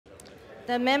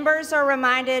The members are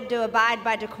reminded to abide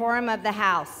by decorum of the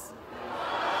House.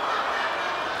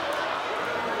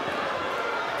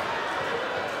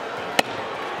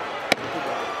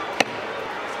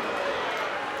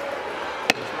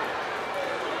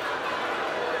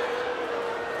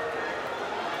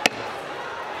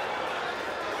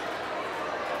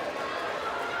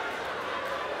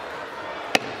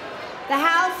 The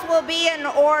House will be in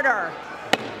order.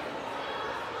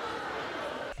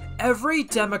 Every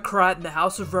Democrat in the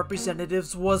House of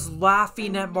Representatives was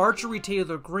laughing at Marjorie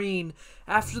Taylor Greene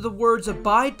after the words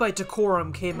 "abide by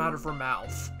decorum" came out of her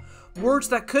mouth. Words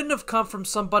that couldn't have come from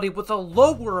somebody with a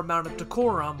lower amount of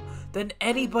decorum than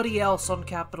anybody else on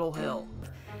Capitol Hill.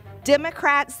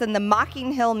 Democrats and the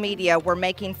Mocking Hill media were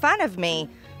making fun of me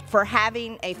for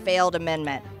having a failed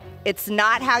amendment. It's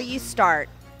not how you start,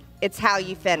 it's how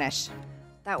you finish.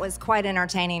 That was quite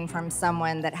entertaining from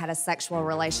someone that had a sexual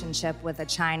relationship with a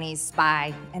Chinese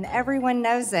spy, and everyone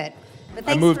knows it. But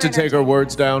I move to take her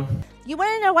words down. You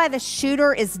want to know why the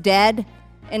shooter is dead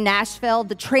in Nashville,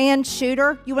 the trans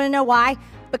shooter? You want to know why?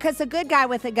 Because a good guy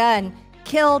with a gun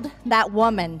killed that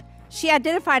woman. She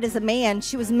identified as a man.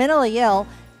 She was mentally ill,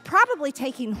 probably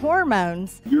taking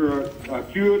hormones. You're a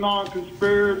QAnon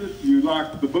conspirator. You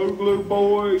like the Boogaloo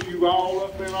Boys. You all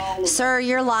up in all of Sir,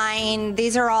 you're lying.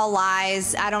 These are all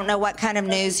lies. I don't know what kind of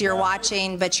news you're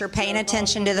watching, but you're paying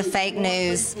attention to the fake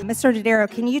news. Mr. Dodaro,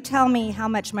 can you tell me how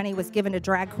much money was given to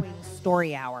Drag Queen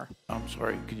Story Hour? I'm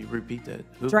sorry, could you repeat that?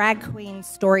 Who? Drag Queen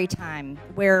Story Time,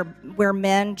 where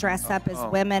men dress up as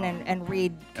women and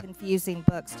read confusing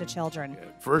books to children.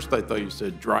 First, I thought you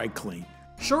said dry clean.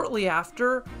 Shortly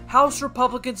after, House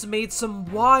Republicans made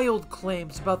some wild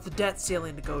claims about the debt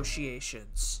ceiling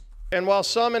negotiations. And while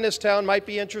some in this town might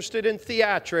be interested in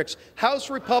theatrics,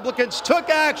 House Republicans took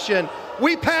action.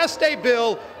 We passed a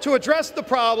bill to address the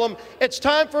problem. It's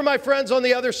time for my friends on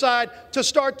the other side to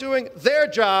start doing their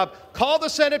job. Call the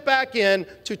Senate back in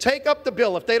to take up the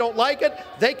bill. If they don't like it,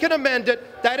 they can amend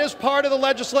it. That is part of the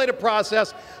legislative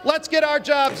process. Let's get our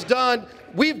jobs done.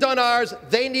 We've done ours.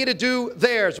 They need to do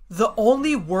theirs. The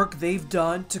only work they've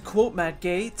done, to quote Matt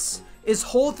Gaetz, is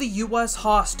hold the U.S.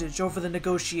 hostage over the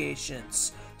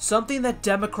negotiations, something that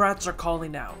Democrats are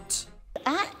calling out.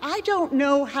 I don't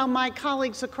know how my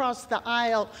colleagues across the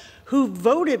aisle who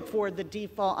voted for the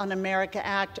Default on America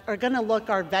Act are going to look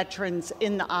our veterans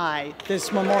in the eye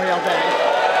this Memorial Day.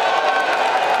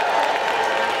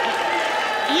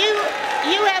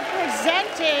 You have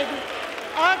presented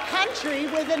our country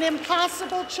with an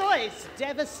impossible choice: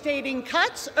 devastating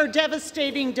cuts or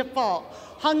devastating default,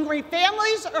 hungry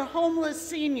families or homeless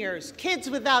seniors, kids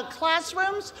without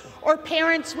classrooms or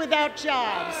parents without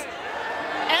jobs,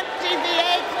 empty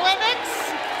VA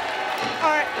clinics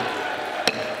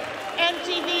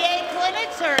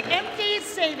or empty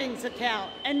savings account.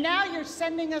 And now you're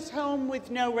sending us home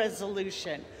with no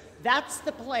resolution. That's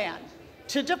the plan: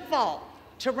 to default,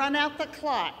 to run out the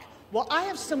clock. Well, I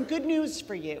have some good news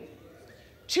for you.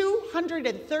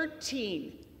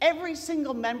 213, every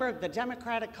single member of the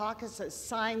Democratic caucus has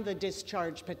signed the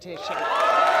discharge petition.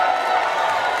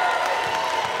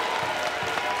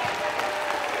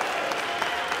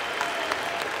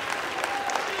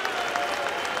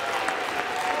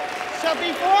 So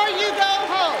before you go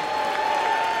home,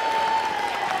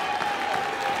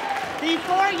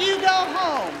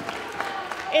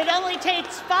 it only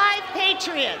takes five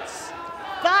patriots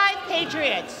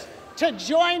to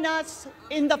join us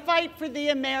in the fight for the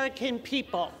American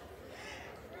people.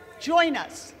 Join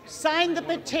us, sign the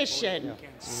petition,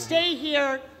 stay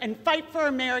here and fight for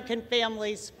American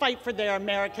families, fight for their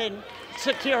American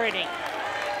security.